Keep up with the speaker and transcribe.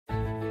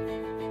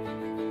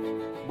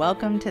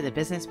Welcome to the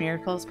Business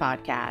Miracles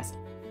Podcast.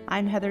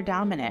 I'm Heather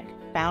Dominick,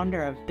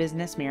 founder of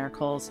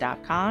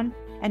BusinessMiracles.com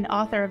and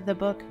author of the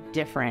book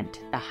Different,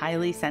 The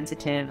Highly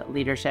Sensitive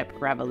Leadership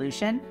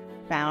Revolution,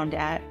 found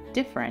at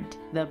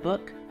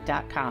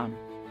differentthebook.com.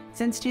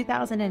 Since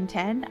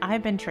 2010,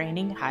 I've been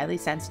training highly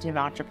sensitive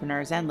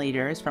entrepreneurs and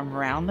leaders from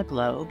around the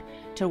globe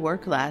to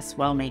work less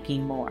while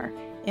making more,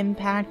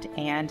 impact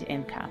and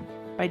income,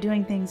 by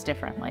doing things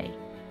differently.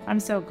 I'm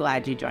so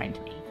glad you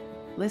joined me.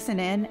 Listen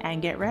in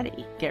and get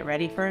ready. Get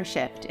ready for a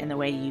shift in the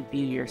way you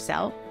view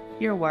yourself,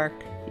 your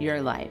work,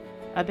 your life.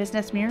 A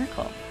business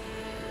miracle.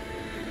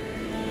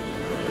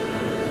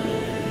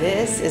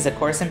 This is a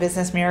Course in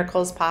Business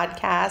Miracles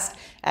podcast,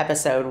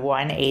 episode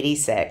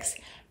 186,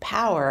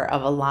 Power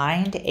of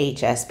Aligned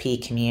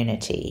HSP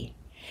Community.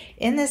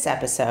 In this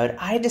episode,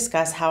 I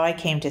discuss how I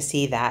came to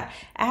see that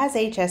as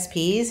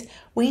HSPs,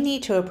 we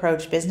need to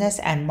approach business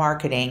and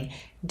marketing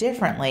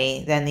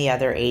differently than the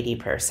other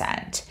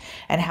 80%,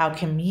 and how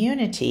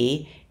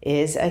community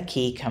is a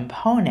key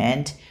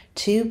component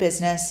to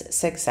business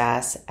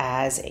success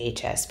as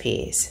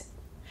HSPs.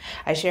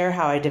 I share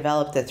how I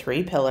developed the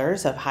 3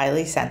 pillars of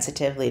highly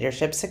sensitive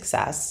leadership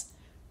success: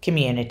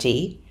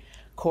 community,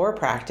 core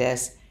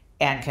practice,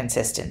 and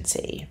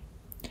consistency,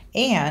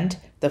 and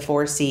the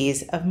 4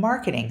 C's of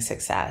marketing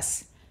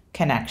success: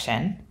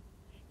 connection,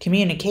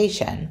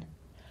 communication,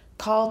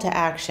 call to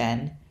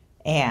action,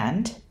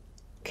 and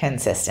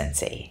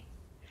consistency.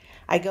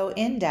 I go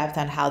in depth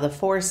on how the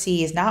 4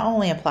 C's not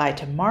only apply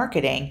to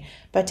marketing,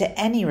 but to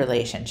any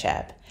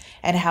relationship,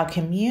 and how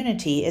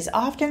community is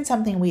often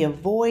something we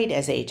avoid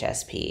as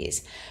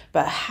HSPs,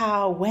 but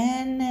how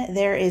when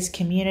there is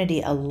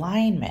community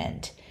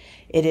alignment,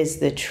 it is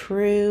the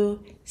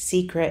true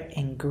secret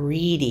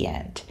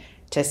ingredient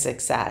to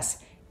success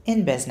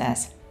in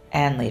business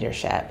and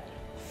leadership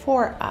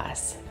for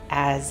us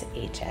as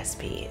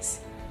HSPs.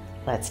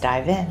 Let's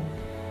dive in.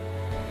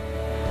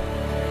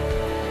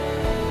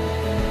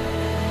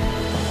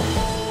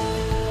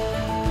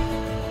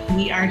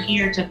 We are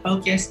here to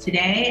focus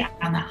today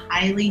on the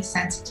highly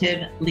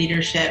sensitive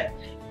leadership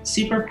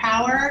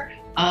superpower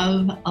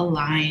of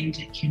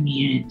aligned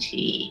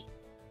community.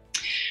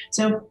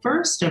 So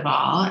first of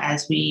all,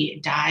 as we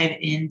dive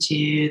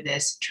into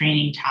this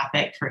training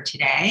topic for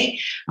today,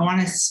 I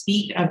want to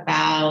speak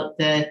about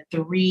the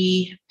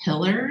 3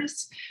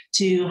 pillars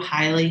to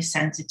highly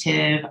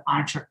sensitive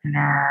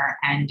entrepreneur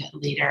and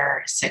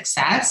leader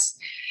success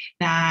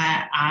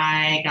that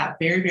I got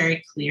very,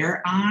 very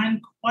clear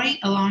on quite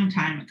a long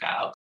time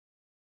ago.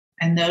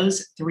 And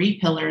those 3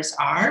 pillars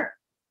are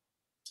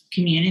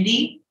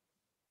community,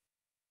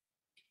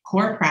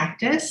 core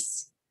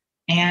practice,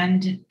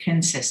 and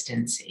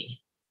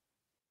consistency.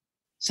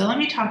 So let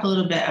me talk a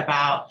little bit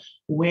about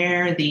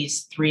where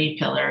these 3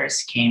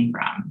 pillars came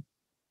from.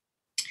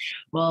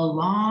 Well, a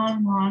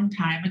long, long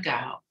time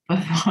ago,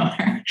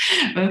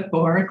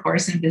 before A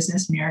Course in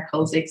Business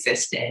Miracles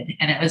existed,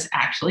 and it was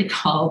actually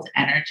called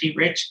Energy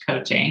Rich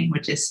Coaching,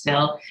 which is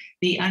still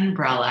the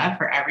umbrella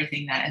for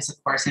everything that is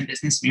A Course in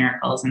Business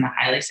Miracles and the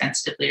highly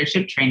sensitive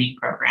leadership training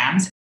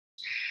programs.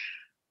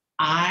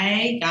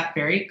 I got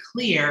very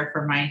clear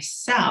for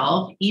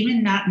myself,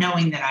 even not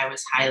knowing that I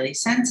was highly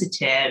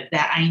sensitive,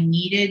 that I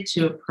needed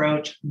to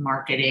approach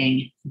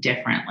marketing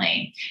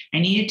differently. I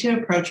needed to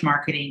approach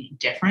marketing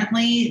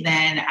differently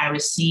than I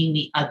was seeing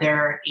the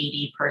other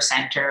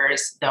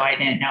 80%ers, though I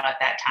didn't know at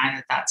that time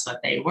that that's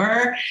what they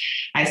were.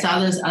 I saw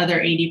those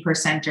other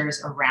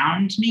 80%ers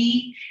around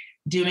me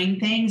doing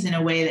things in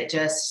a way that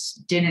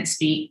just didn't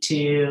speak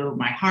to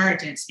my heart,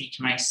 didn't speak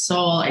to my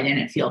soul. I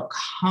didn't feel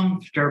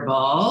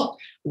comfortable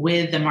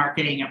with the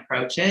marketing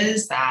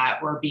approaches that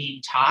were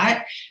being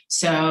taught.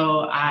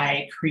 So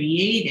I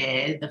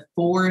created the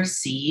 4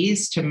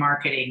 C's to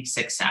marketing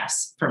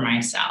success for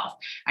myself.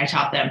 I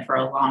taught them for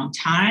a long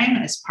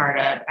time as part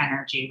of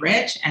Energy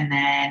Rich, and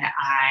then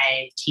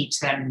I teach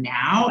them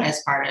now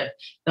as part of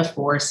the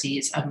 4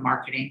 C's of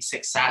marketing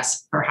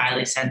success for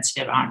highly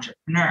sensitive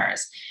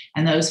entrepreneurs.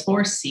 And those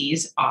 4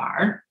 C's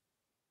are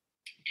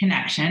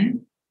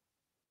connection,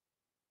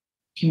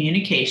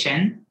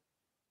 communication,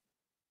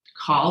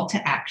 call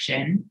to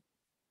action,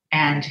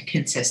 and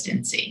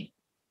consistency.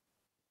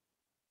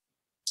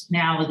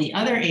 Now, with the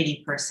other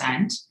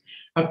 80%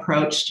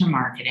 approach to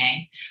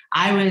marketing,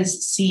 I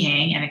was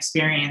seeing and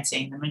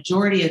experiencing the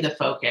majority of the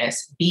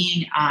focus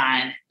being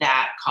on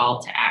that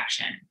call to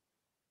action.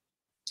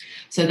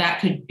 So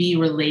that could be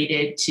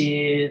related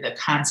to the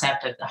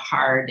concept of the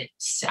hard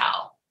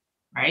sell,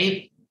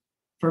 right?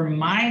 For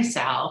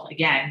myself,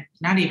 again,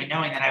 not even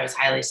knowing that I was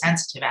highly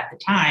sensitive at the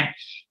time,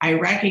 I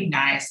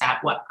recognized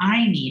that what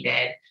I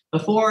needed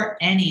before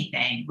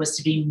anything was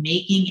to be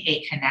making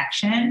a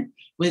connection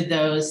with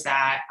those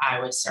that I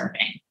was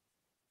serving.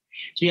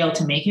 To be able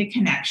to make a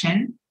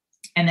connection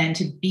and then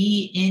to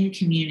be in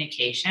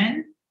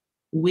communication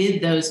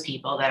with those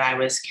people that I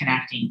was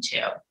connecting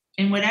to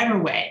in whatever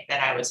way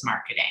that I was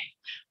marketing,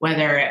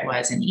 whether it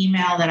was an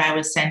email that I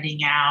was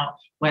sending out,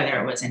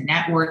 whether it was a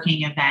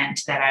networking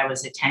event that I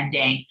was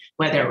attending,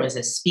 whether it was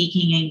a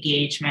speaking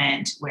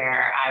engagement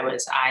where I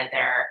was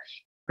either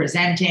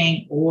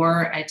presenting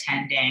or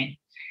attending,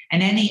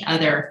 and any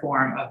other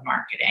form of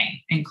marketing,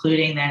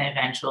 including then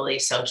eventually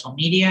social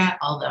media.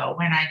 Although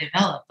when I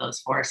developed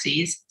those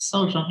 4Cs,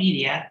 social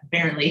media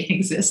barely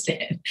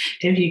existed,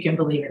 if you can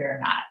believe it or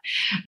not.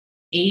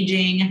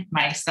 Aging,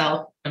 my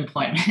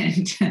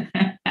self-employment.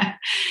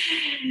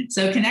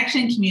 So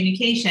connection,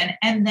 communication,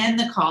 and then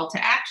the call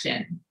to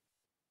action.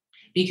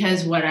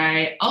 Because what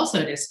I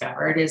also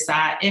discovered is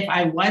that if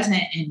I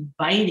wasn't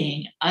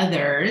inviting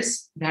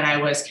others that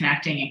I was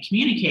connecting and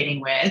communicating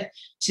with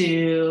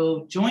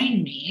to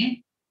join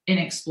me in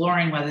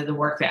exploring whether the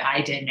work that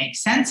I did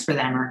makes sense for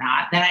them or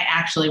not, then I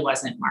actually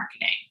wasn't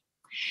marketing.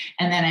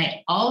 And then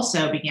I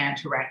also began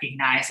to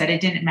recognize that it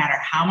didn't matter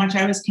how much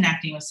I was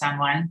connecting with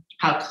someone,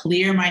 how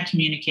clear my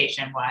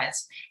communication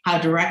was, how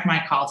direct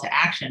my call to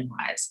action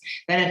was,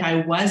 that if I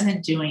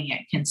wasn't doing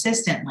it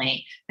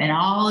consistently, then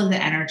all of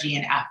the energy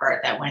and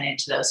effort that went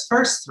into those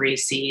first 3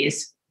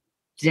 C's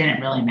didn't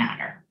really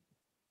matter.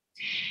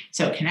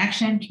 So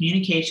connection,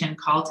 communication,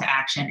 call to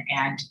action,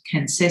 and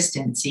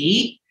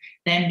consistency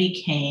then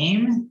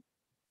became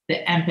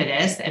the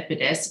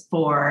impetus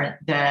for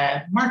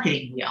the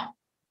marketing wheel,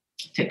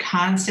 to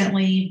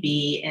constantly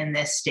be in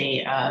this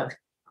state of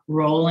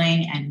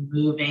rolling and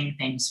moving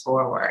things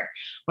forward.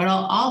 What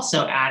I'll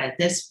also add at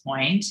this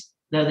point,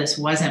 though this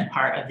wasn't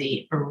part of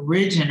the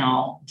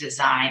original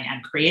design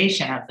and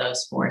creation of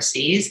those 4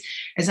 C's,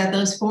 is that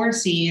those 4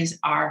 C's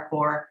are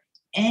for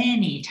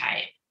any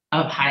type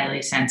of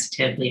highly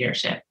sensitive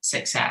leadership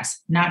success,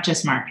 not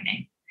just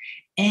marketing.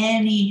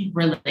 Any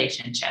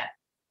relationship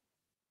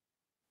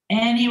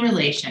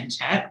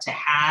to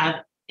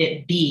have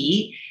it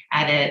be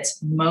at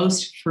its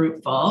most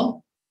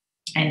fruitful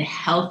and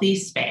healthy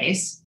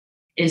space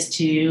is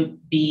to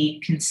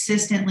be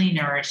consistently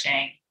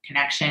nourishing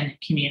connection,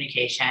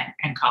 communication,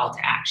 and call to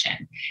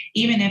action.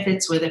 Even if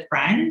it's with a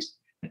friend,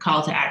 the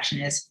call to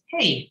action is,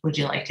 hey, would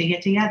you like to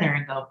get together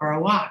and go for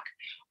a walk?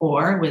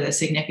 Or with a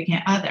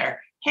significant other,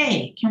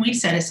 hey, can we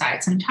set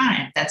aside some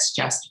time that's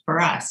just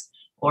for us?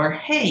 Or,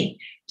 hey,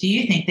 do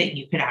you think that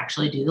you could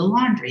actually do the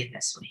laundry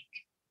this week?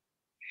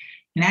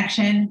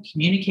 Connection,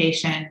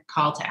 communication,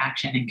 call to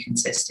action, and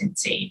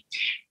consistency.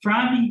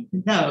 From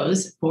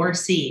those 4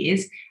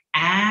 C's,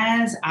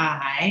 as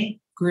I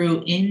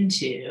grew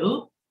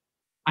into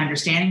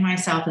understanding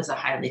myself as a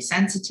highly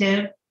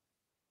sensitive,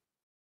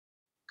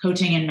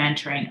 coaching and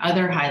mentoring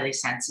other highly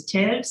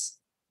sensitives,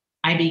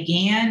 I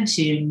began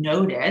to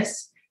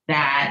notice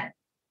that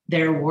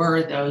there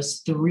were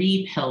those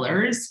 3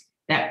 pillars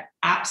that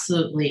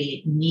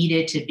absolutely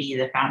needed to be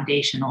the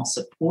foundational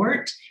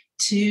support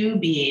to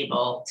be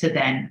able to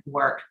then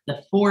work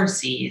the 4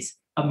 C's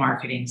of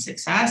marketing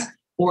success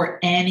or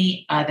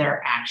any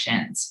other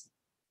actions.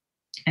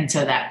 And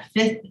so that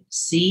 5th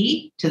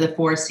C to the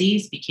 4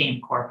 C's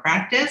became core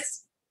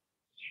practice,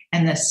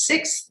 and the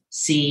 6th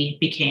C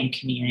became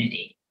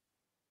community.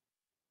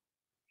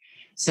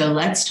 So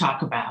let's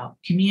talk about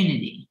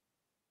community.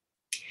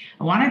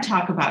 I want to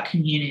talk about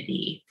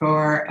community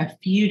for a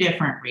few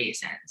different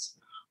reasons.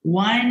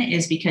 One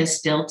is because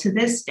still to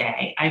this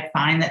day, I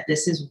find that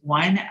this is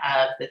one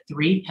of the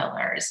 3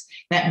 pillars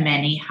that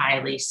many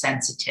highly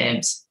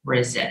sensitives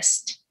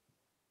resist.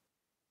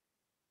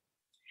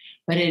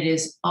 But it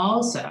is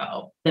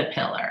also the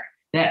pillar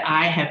that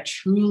I have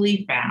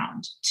truly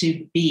found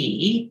to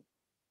be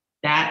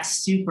that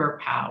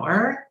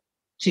superpower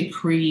to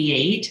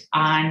create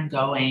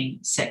ongoing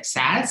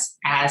success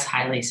as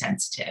highly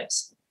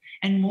sensitives,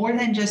 and more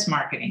than just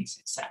marketing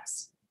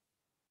success.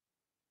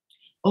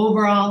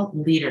 Overall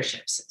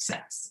leadership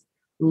success,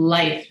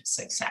 life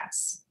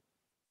success.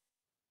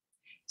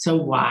 So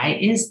why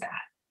is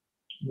that?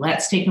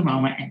 Let's take a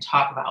moment and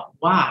talk about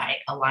why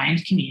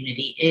aligned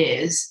community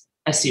is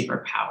a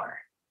superpower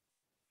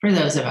for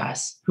those of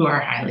us who are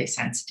highly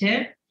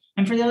sensitive,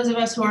 and for those of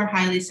us who are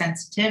highly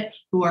sensitive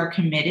who are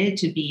committed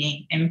to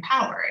being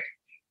empowered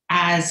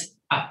as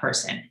a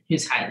person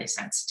who's highly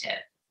sensitive.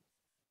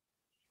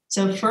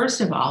 So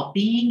first of all,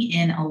 being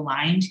in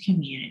aligned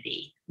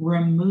community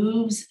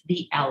removes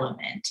the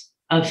element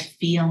of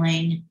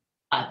feeling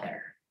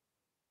other,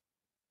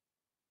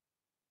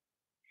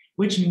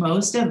 which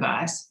most of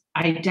us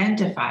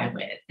identify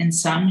with in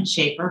some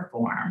shape or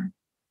form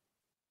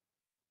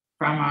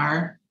from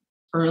our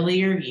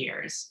earlier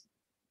years,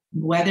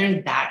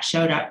 whether that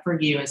showed up for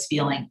you as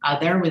feeling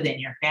other within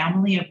your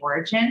family of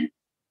origin,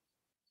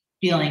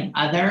 feeling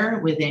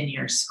other within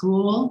your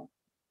school,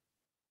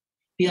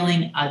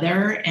 feeling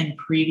other in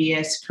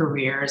previous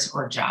careers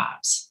or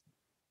jobs.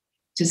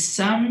 To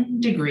some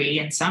degree,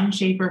 in some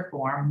shape or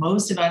form,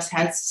 most of us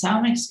had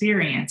some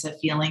experience of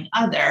feeling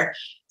other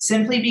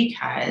simply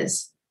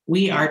because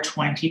we are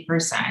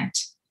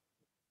 20%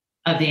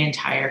 of the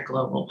entire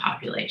global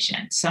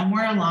population.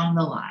 Somewhere along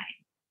the line,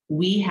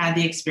 we had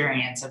the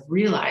experience of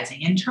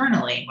realizing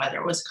internally, whether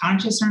it was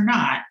conscious or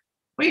not,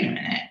 wait a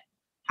minute,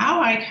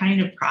 how I kind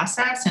of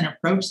process and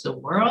approach the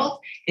world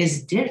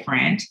is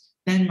different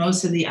than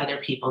most of the other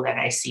people that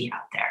I see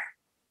out there.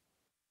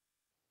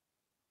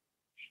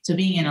 So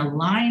being an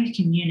aligned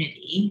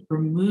community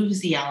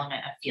removes the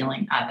element of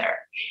feeling other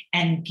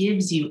and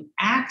gives you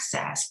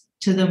access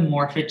to the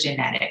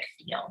morphogenetic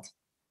field.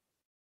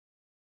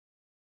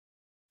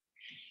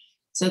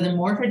 So the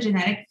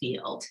morphogenetic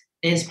field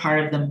is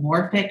part of the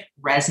morphic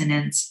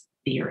resonance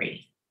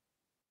theory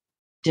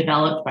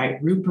developed by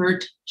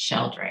Rupert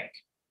Sheldrake.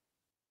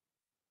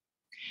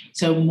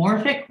 So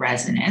morphic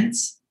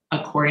resonance,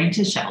 according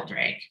to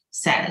Sheldrake,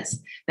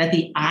 says that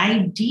the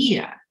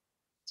idea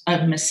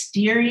of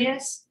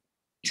mysterious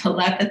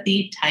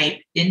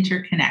telepathy-type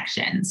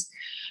interconnections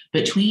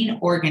between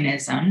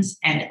organisms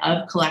and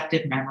of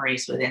collective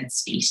memories within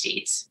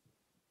species.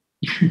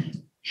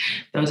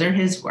 Those are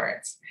his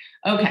words.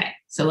 Okay,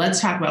 so let's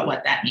talk about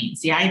what that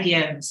means. The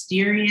idea of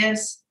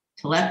mysterious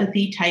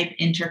telepathy-type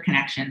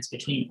interconnections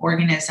between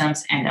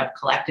organisms and of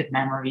collective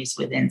memories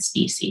within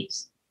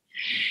species.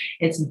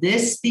 It's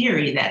this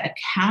theory that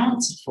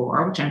accounts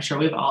for, which I'm sure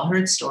we've all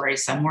heard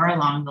stories somewhere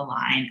along the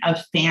line,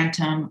 of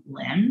phantom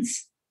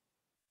limbs.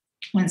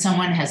 When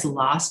someone has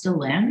lost a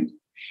limb,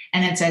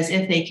 and it's as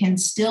if they can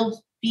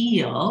still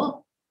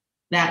feel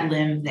that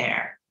limb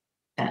there,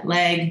 that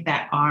leg,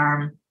 that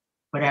arm,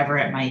 whatever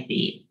it might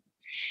be.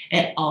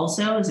 It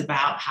also is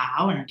about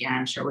how, and again,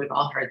 I'm sure we've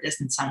all heard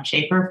this in some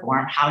shape or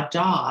form, how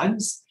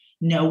dogs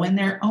know when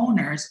their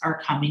owners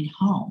are coming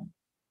home,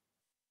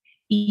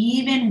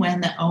 even when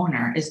the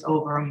owner is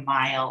over a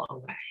mile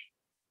away.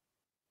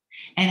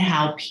 And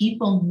how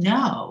people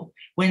know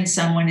when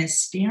someone is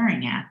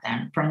staring at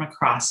them from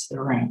across the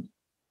room.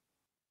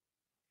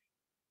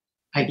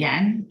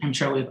 Again, I'm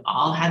sure we've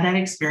all had that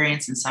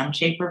experience in some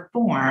shape or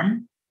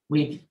form.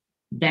 We've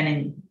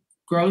been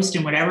engrossed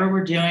in whatever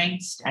we're doing,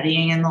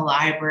 studying in the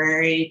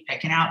library,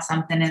 picking out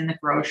something in the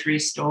grocery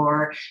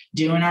store,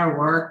 doing our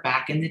work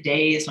back in the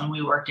days when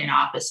we worked in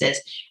offices,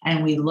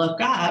 and we look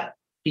up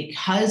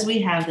because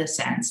we have the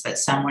sense that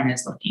someone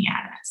is looking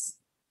at us.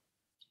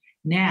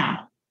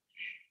 Now,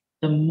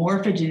 the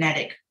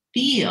morphogenetic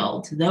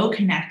field, though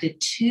connected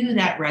to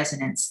that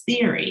resonance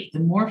theory, the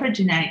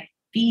morphogenetic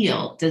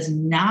field does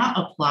not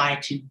apply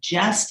to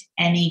just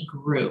any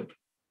group.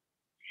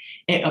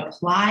 It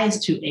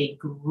applies to a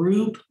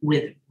group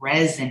with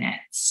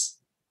resonance.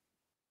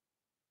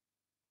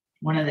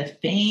 One of the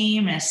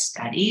famous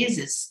studies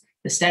is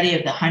the study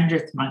of the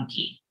 100th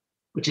monkey,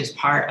 which is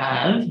part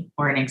of,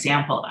 or an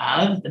example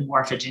of, the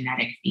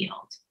morphogenetic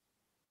field.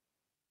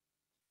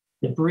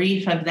 The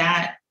brief of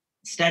that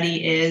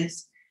study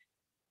is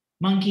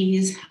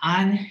monkeys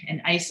on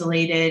an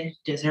isolated,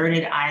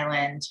 deserted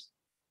island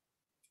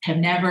have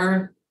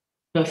never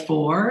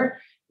before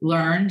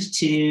learned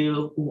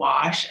to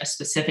wash a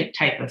specific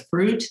type of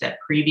fruit that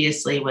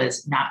previously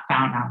was not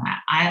found on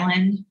that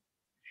island.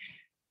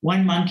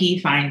 One monkey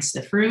finds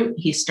the fruit,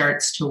 he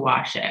starts to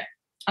wash it.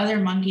 Other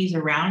monkeys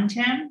around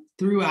him,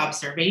 through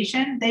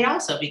observation, they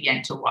also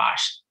begin to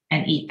wash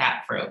and eat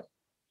that fruit.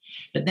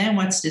 But then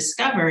what's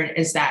discovered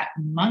is that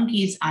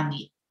monkeys on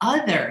the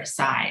other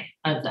side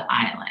of the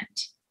island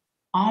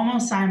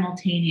almost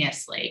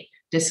simultaneously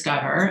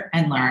discover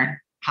and learn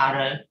how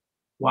to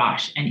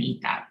wash and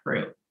eat that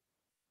fruit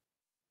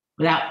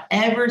without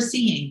ever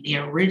seeing the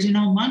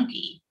original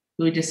monkey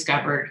who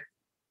discovered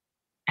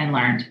and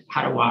learned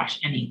how to wash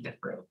and eat the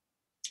fruit.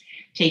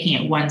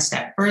 Taking it one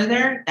step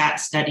further, that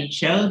study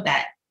showed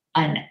that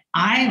an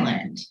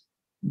island,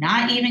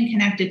 not even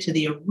connected to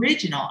the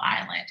original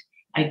island,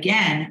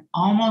 again,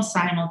 almost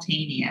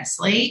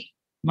simultaneously,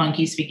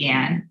 monkeys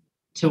began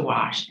to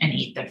wash and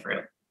eat the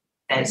fruit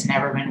that has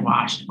never been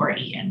washed or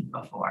eaten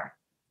before.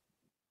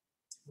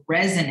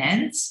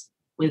 Resonance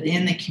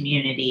within the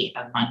community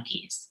of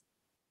monkeys.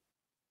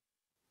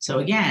 So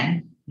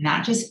again,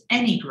 not just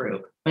any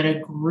group, but a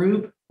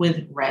group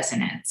with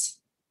resonance,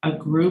 a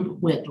group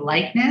with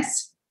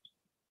likeness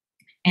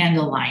and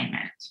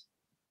alignment.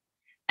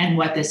 And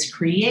what this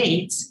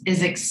creates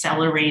is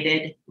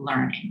accelerated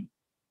learning.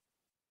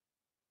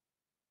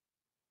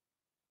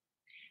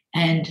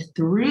 And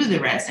through the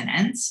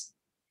resonance,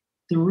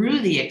 through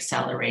the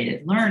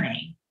accelerated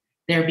learning,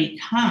 there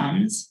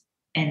becomes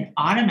an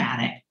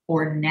automatic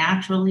or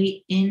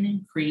naturally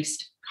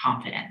increased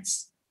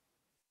confidence.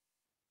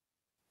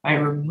 By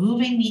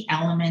removing the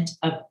element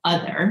of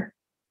other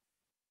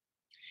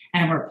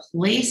and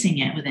replacing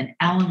it with an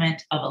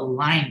element of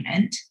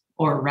alignment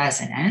or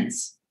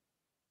resonance,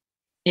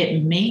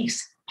 it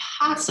makes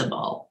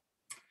possible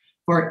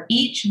for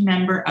each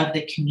member of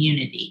the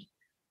community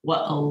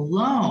what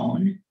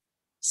alone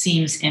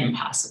seems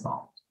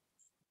impossible.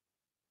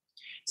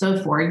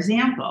 So, for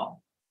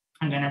example,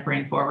 I'm going to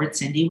bring forward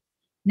Cindy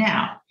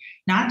now,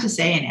 not to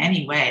say in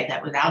any way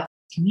that without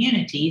the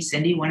community,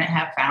 Cindy wouldn't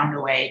have found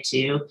a way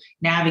to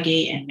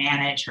navigate and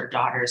manage her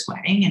daughter's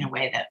wedding in a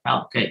way that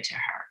felt good to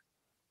her.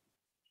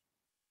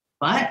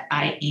 But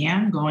I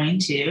am going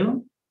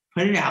to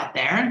put it out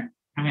there.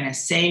 I'm going to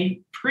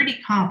say pretty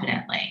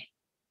confidently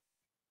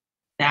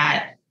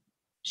that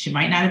she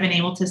might not have been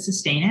able to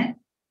sustain it.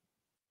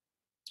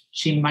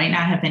 She might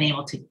not have been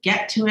able to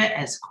get to it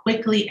as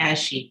quickly as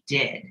she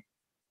did.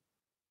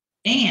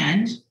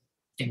 And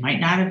it might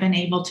not have been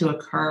able to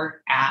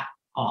occur at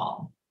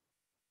all.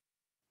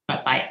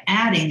 But by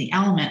adding the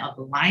element of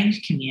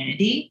aligned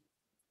community,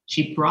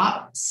 she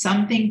brought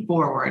something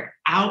forward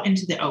out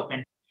into the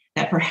open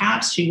that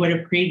perhaps she would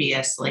have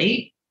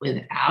previously,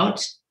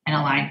 without an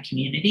aligned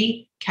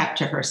community, kept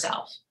to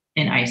herself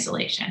in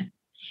isolation.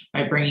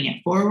 By bringing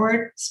it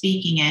forward,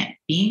 speaking it,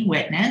 being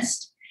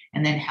witnessed,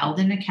 and then held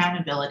in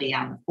accountability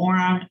on the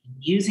forum,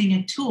 using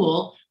a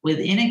tool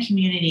within a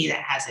community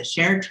that has a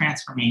shared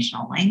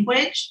transformational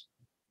language,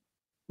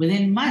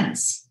 within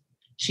months,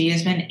 she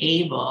has been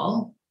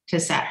able to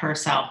set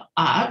herself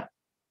up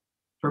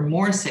for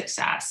more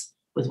success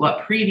with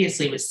what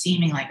previously was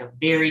seeming like a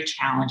very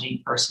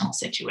challenging personal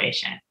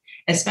situation,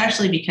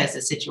 especially because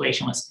the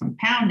situation was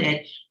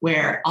compounded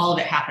where all of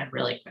it happened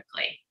really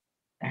quickly.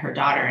 Her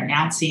daughter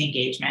announced the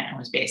engagement and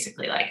was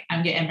basically like,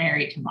 I'm getting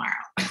married tomorrow.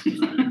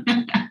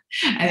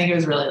 I think it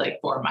was really like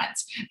 4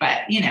 months.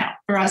 But,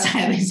 for us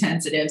highly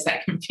sensitives,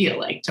 that can feel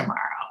like tomorrow,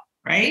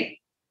 right?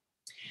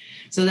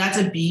 So that's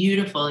a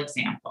beautiful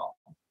example.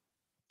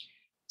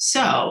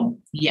 So,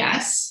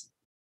 yes,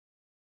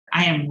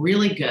 I am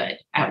really good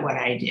at what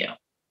I do.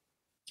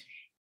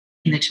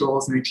 And the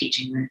tools and the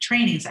teaching and the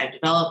trainings I've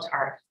developed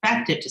are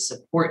effective to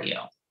support you.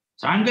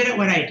 So I'm good at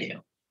what I do.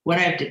 What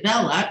I've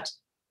developed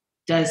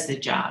does the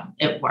job.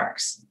 It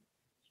works.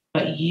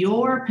 But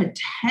your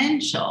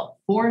potential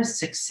for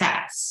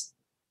success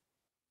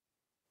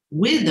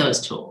with those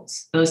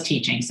tools, those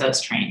teachings,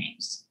 those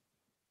trainings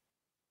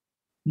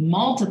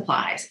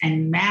multiplies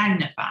and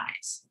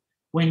magnifies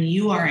when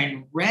you are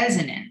in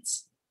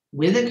resonance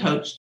with a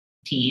coach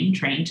team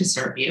trained to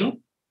serve you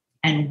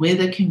and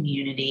with a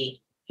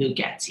community who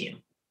gets you.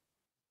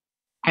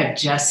 I've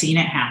just seen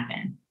it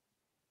happen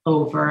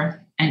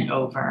over and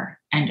over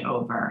and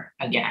over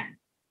again.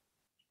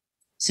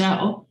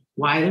 So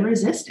why the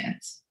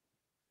resistance?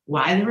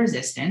 Why the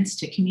resistance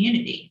to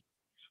community?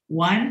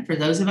 One, for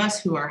those of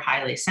us who are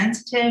highly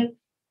sensitive,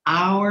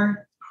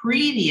 our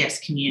previous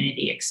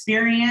community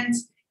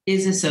experience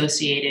is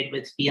associated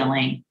with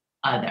feeling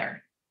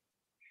other.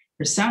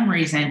 For some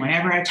reason,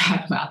 whenever I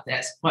talk about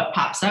this, what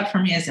pops up for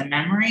me as a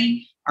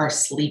memory are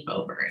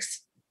sleepovers.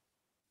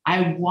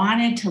 I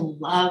wanted to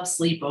love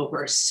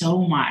sleepovers so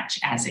much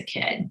as a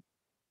kid,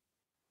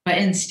 but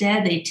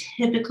instead they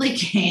typically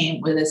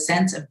came with a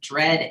sense of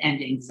dread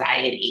and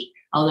anxiety,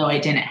 although I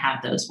didn't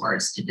have those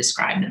words to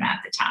describe them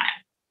at the time.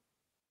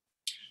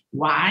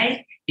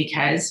 Why?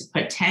 Because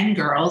put 10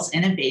 girls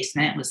in a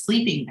basement with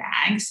sleeping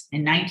bags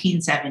in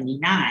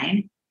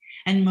 1979,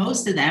 and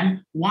most of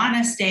them want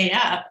to stay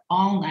up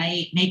all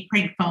night, make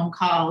prank phone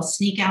calls,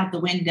 sneak out the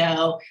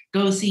window,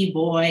 go see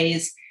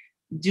boys,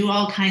 do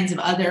all kinds of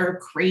other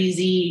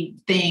crazy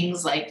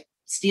things like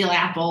steal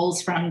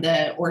apples from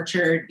the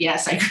orchard.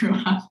 Yes, I grew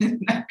up in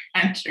the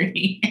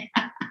country.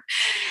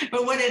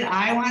 But what did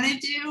I want to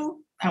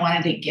do? I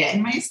wanted to get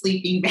in my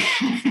sleeping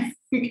bag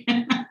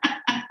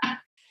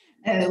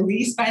at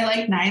least by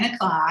like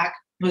 9:00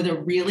 with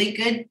a really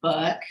good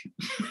book.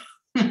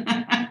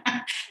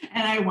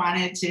 And I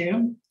wanted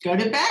to go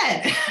to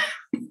bed.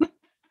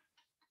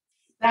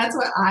 That's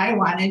what I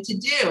wanted to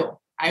do.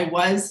 I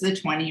was the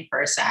 20%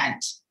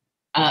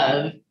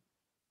 of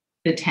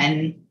the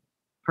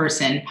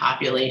 10-person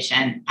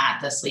population at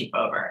the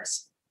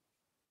sleepovers.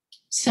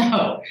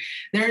 So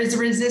there is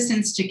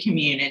resistance to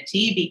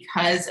community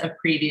because of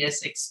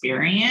previous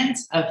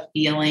experience of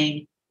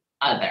feeling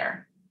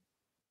other.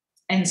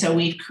 And so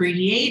we've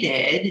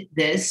created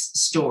this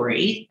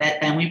story that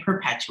then we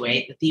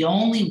perpetuate, that the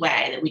only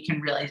way that we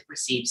can really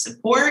receive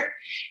support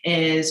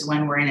is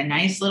when we're in a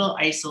nice little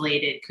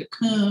isolated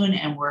cocoon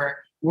and we're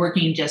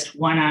working just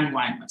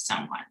one-on-one with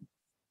someone.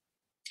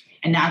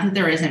 And not that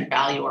there isn't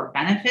value or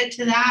benefit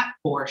to that,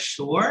 for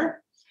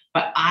sure,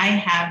 but I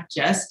have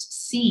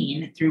just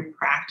seen through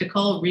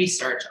practical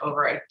research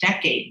over a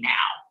decade now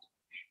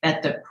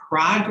that the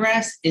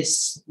progress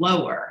is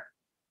slower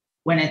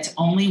when it's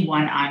only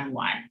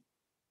one-on-one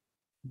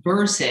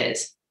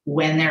versus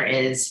when there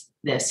is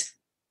this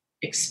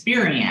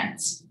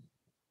experience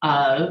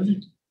of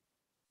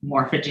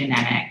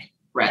morphogenetic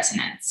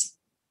resonance.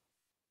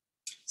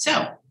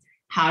 So,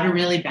 how to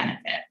really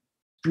benefit?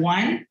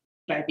 One,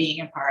 by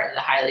being a part of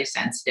the highly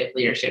sensitive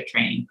leadership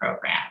training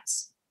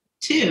programs.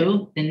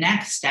 Two, the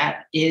next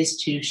step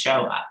is to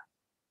show up.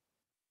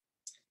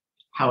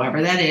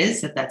 However that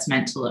is, that's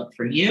meant to look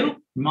for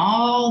you, from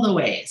all the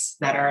ways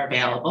that are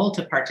available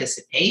to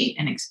participate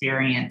and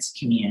experience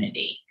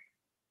community.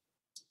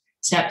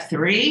 Step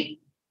 3,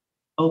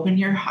 open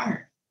your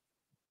heart.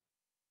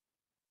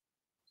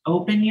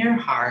 Open your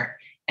heart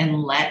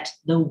and let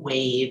the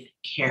wave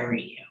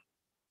carry you.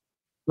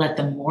 Let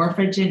the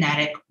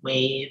morphogenetic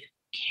wave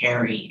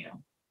carry you.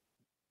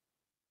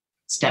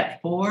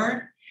 Step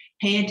 4,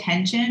 pay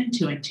attention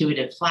to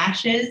intuitive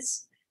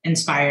flashes,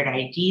 inspired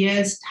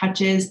ideas,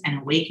 touches, and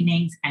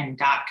awakenings and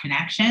dot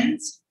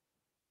connections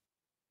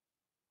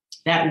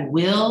that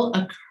will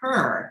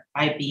occur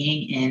by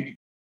being in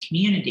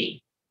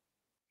community.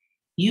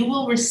 You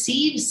will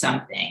receive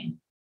something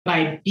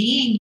by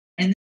being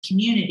in the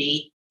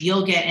community.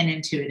 You'll get an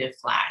intuitive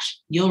flash.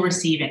 You'll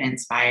receive an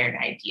inspired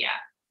idea.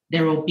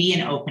 There will be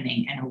an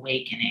opening and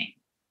awakening.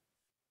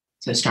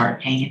 So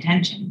start paying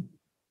attention.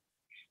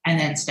 And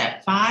then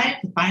step 5,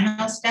 the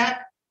final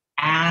step,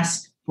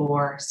 ask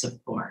for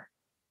support.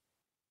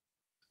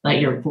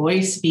 Let your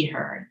voice be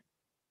heard.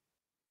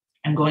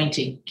 I'm going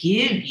to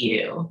give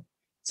you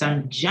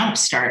some jump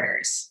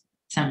starters,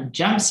 some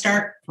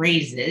jumpstart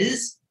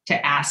phrases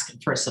to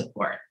ask for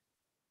support.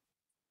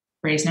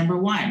 Phrase number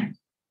 1.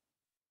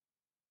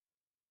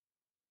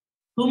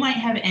 Who might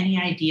have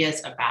any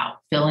ideas about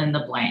fill in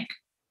the blank?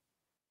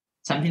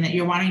 Something that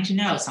you're wanting to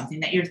know,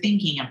 something that you're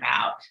thinking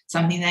about,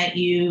 something that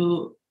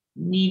you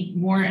need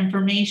more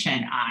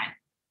information on.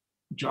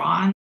 Draw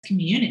on the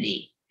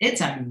community.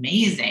 It's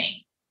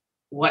amazing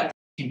what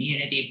the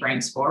community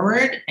brings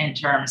forward in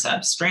terms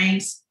of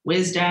strengths,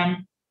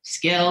 wisdom,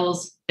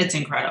 skills. It's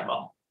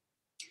incredible.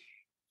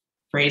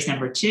 Phrase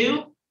number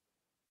 2.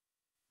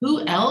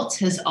 Who else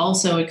has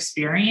also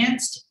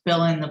experienced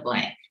fill in the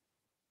blank?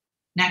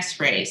 Next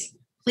phrase.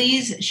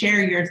 Please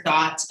share your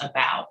thoughts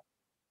about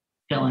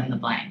fill in the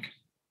blank.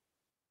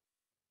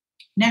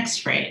 Next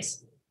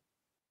phrase.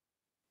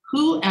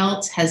 Who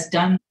else has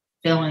done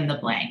fill in the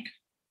blank?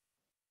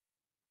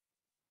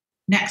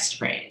 Next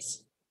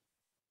phrase.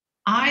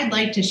 I'd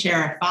like to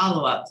share a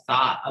follow-up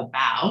thought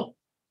about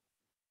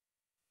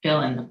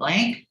fill in the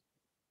blank.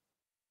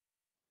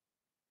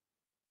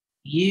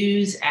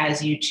 Use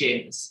as you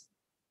choose.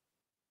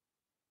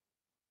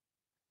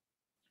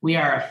 We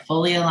are a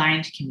fully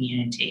aligned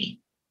community.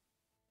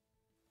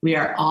 We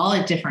are all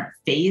at different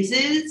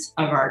phases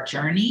of our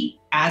journey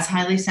as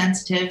highly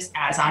sensitives,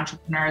 as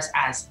entrepreneurs,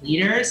 as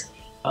leaders,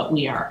 but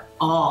we are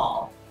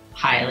all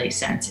highly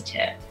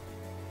sensitive.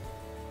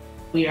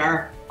 We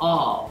are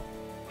all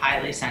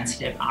highly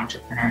sensitive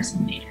entrepreneurs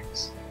and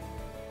leaders.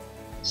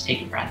 Just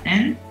take a breath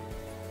in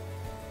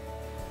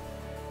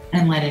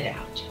and let it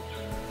out.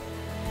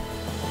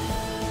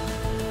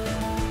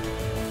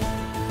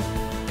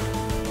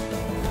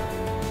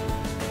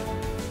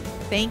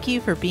 Thank you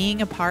for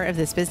being a part of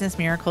this Business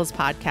Miracles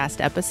podcast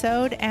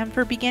episode and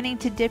for beginning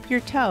to dip your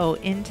toe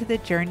into the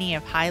journey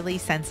of highly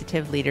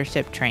sensitive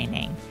leadership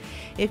training.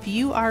 If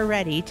you are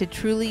ready to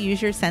truly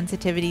use your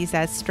sensitivities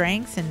as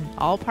strengths in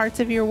all parts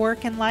of your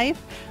work and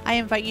life, I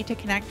invite you to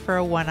connect for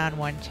a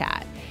one-on-one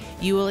chat.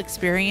 You will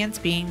experience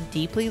being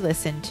deeply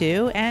listened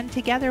to, and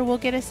together we'll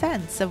get a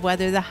sense of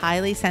whether the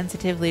highly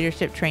sensitive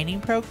leadership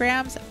training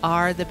programs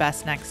are the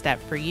best next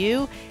step for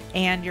you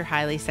and your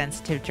highly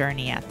sensitive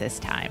journey at this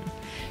time.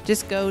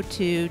 Just go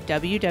to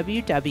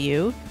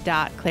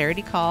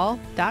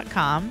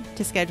www.claritycall.com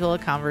to schedule a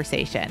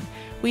conversation.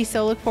 We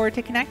so look forward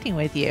to connecting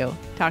with you.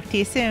 Talk to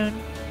you soon.